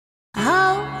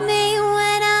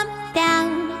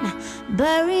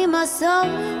bury my soul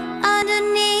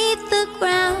underneath the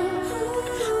ground.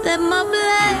 Let my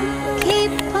blood keep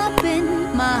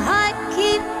pumping, my heart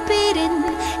keep beating,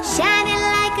 shining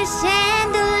like a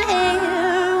chandelier.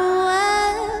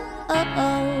 Whoa.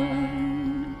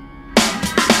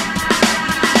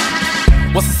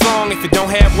 What's a song if it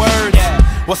don't have words?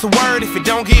 What's a word if it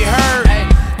don't get heard?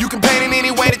 You can paint it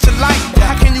any way that you like.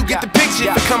 How can you get the picture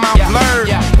if it come out blurred?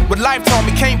 What life taught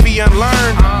me can't be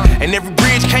unlearned, and every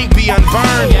bridge can't be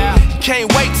unburned. You can't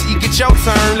wait till you get your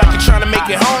turn, like you're trying to make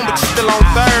it home but you're still on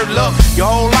third. Look, your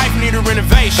whole life need a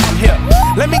renovation. Here,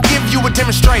 let me give you a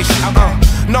demonstration.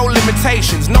 No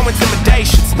limitations, no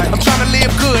intimidations. I'm trying to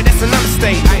live good, that's an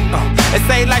understatement. They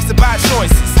say life's about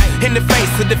choices. In the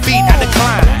face of defeat, I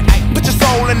decline. Put your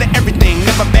soul into everything,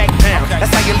 never back down.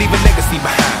 That's how you leave a legacy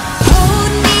behind.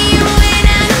 Hold me when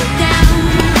I'm down,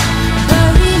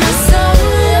 bury my soul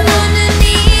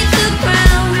underneath the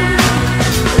ground.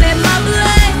 Let my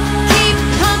blood keep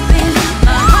pumping,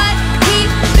 my heart keep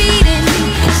beating,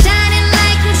 shining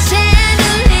like a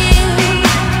chandelier.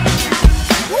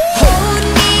 Hold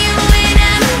me when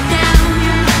I'm down,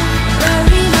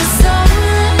 bury my soul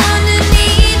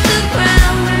underneath the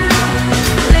ground.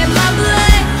 Let my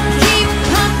blood keep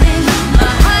pumping,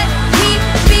 my heart keep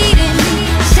beating,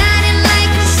 shining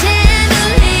like a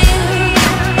chandelier.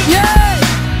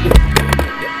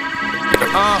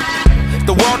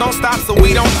 The world don't stop, so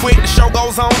we don't quit. The show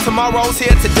goes on, tomorrow's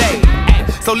here today.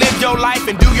 So live your life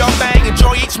and do your thing.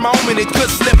 Enjoy each moment, it could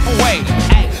slip away.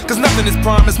 Cause nothing is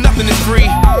promised, nothing is free.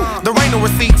 There ain't no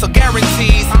receipts or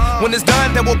guarantees. When it's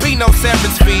done, there will be no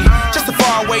severance fee. Just a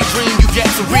faraway dream you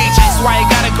get to reach. That's why you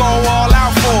gotta go all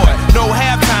out for it. No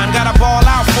halftime, gotta ball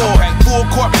out for it. Full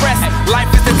court press,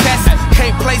 life is the test.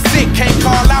 Can't play sick, can't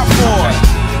call out for it.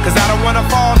 Cause I don't wanna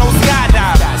fall, no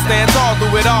skydive. Stand tall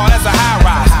through it all, that's a high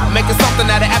rise. Making something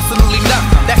out of absolutely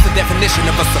nothing, that's the definition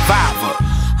of a survivor.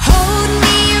 Hold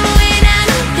me when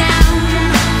I'm down,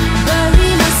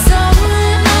 bury my soul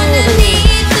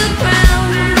underneath the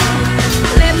ground.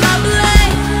 Let my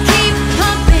blood keep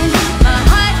pumping, my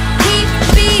heart keep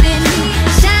beating,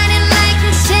 shining like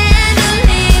a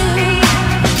chandelier.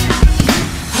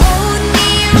 Hold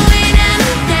me when I'm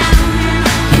down,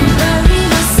 bury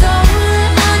my soul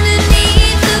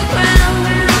underneath the ground.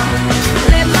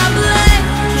 Let my blood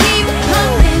keep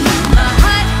pumping, my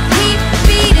heart keep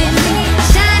beating,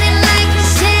 shining like a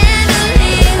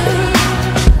chandelier.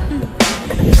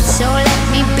 So let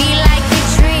me be like the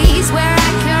trees, where I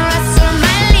can rustle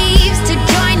my leaves to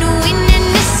join the wind in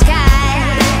the sky.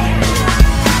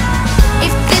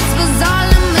 If this was all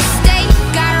a mistake,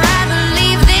 I'd rather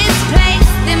leave this place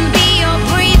than be your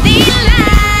breathing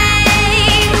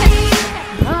life.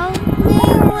 Hold me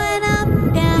when I'm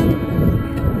down,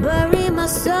 bury my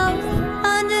soul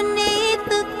underneath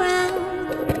the ground.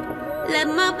 Let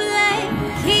my blood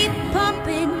keep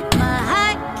pumping, my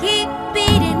heart keep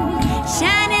beating,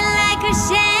 shining like a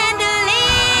chandelier.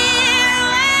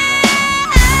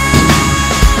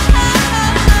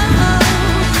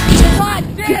 God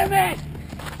damn it!